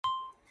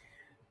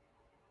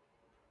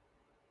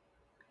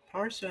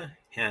Parsa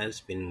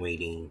has been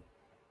waiting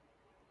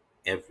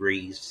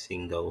every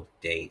single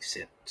day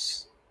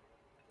since.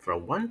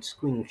 From one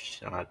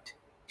screenshot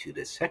to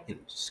the second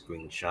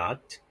screenshot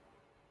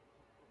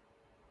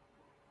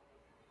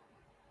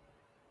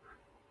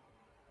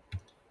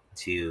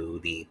to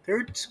the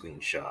third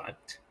screenshot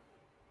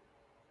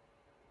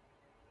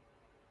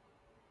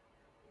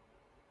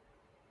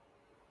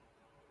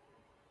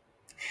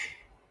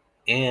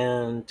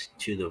and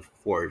to the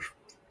fourth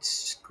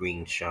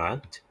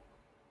screenshot,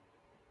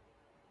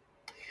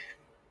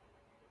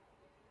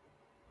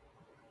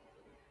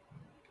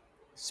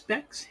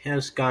 Sphex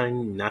has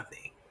gotten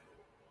nothing.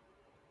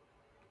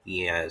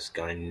 He has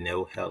gotten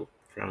no help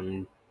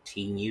from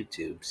Team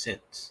YouTube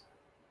since.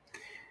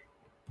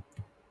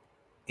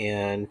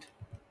 And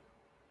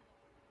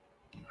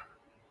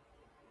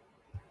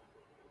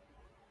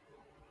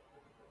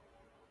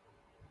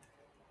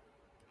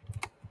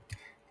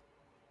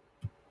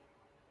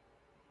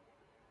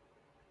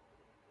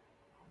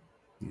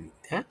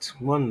that's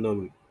one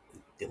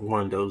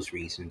of those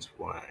reasons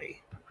why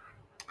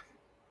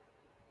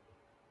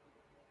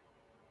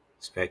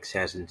Sphex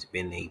hasn't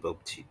been able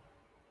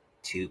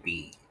to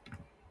be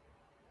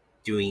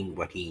doing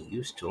what he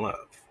used to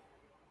love.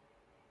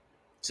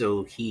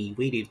 So he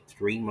waited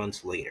 3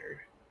 months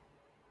later.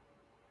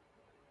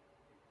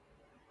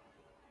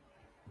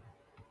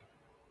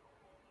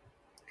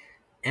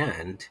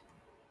 And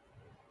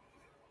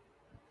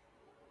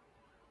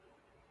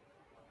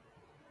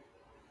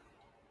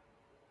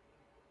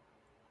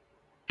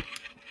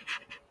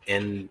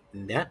and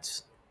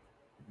that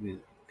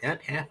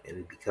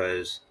happened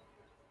because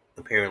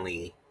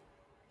apparently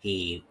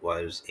he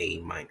was a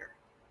minor,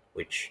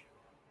 which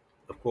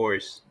of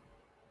course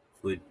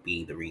would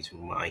be the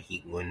reason why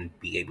he wouldn't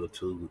be able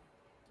to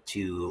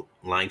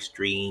live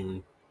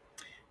stream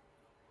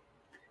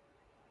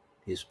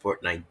his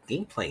Fortnite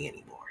gameplay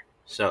anymore.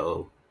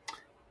 So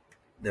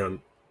the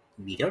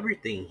the other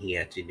thing he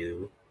had to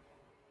do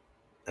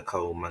a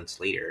couple months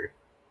later,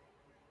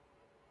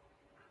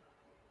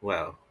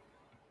 well,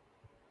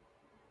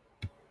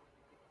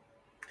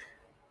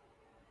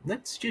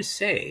 let's just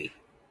say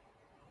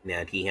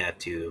that he had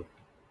to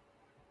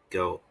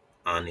go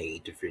on a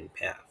different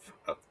path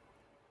of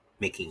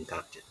making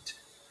content.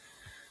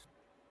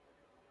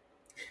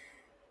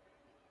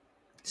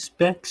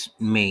 Specs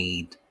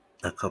made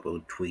a couple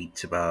of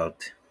tweets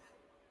about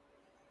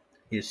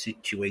his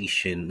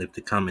situation with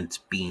the comments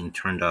being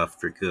turned off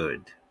for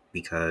good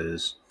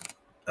because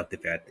of the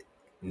fact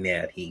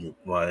that he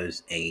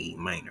was a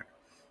minor.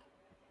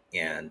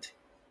 And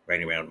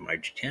right around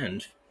March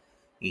 10th,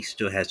 he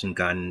still hasn't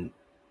gotten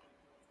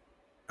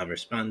a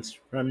response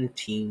from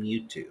Team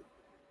YouTube.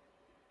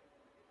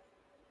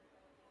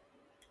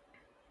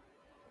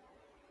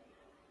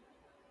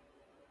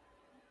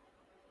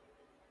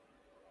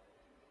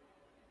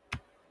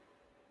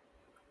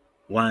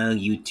 While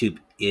YouTube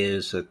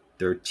is a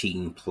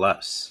 13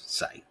 plus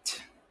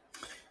site,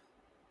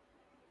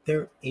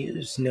 there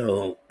is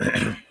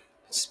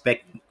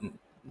spec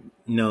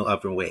no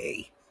other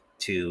way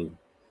to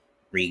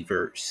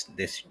reverse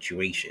this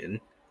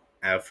situation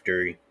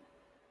after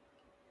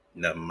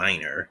the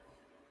minor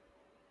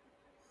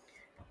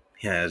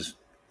has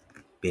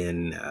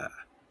been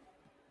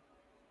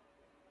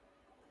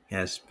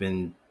has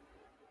been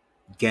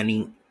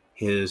getting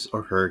his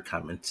or her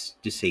comments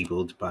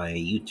disabled by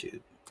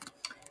YouTube,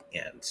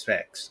 and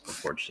Sphex,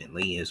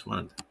 unfortunately, is one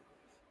of them.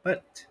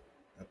 But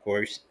of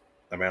course,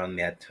 around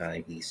that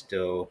time, he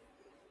still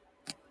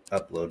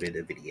uploaded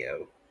a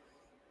video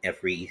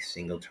every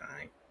single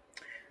time.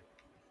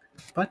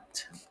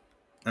 But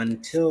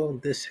until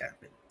this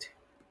happened,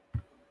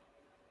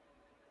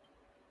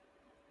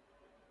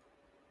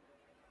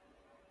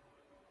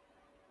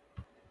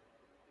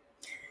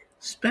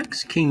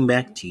 Specs came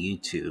back to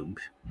YouTube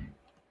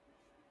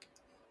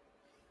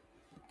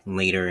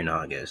later in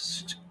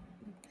August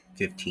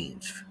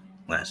 15th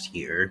last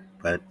year,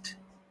 but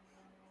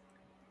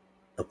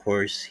of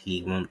course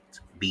he won't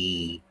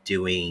be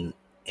doing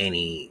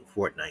any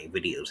Fortnite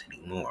videos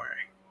anymore,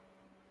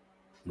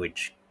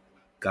 which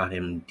got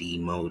him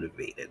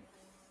demotivated.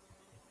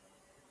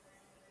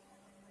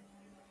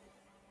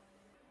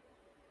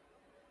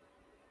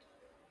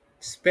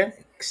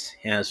 Sphex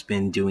has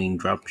been doing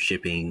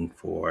dropshipping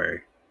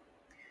for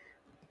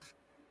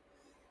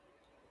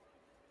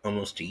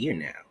almost a year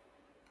now.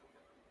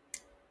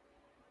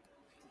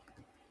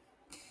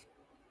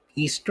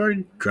 He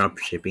started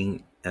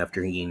dropshipping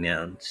after he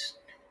announced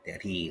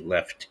that he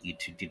left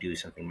YouTube to do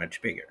something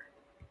much bigger.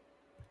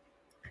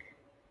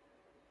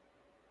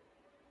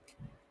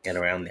 And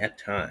around that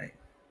time,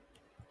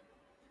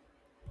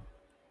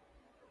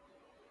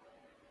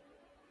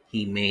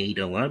 he made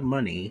a lot of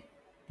money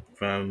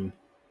from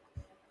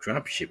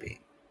dropshipping.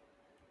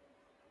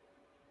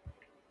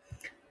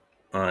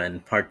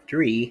 On part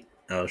 3,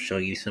 I'll show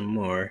you some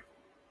more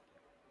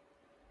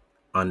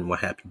on what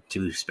happened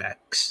to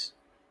Sphex.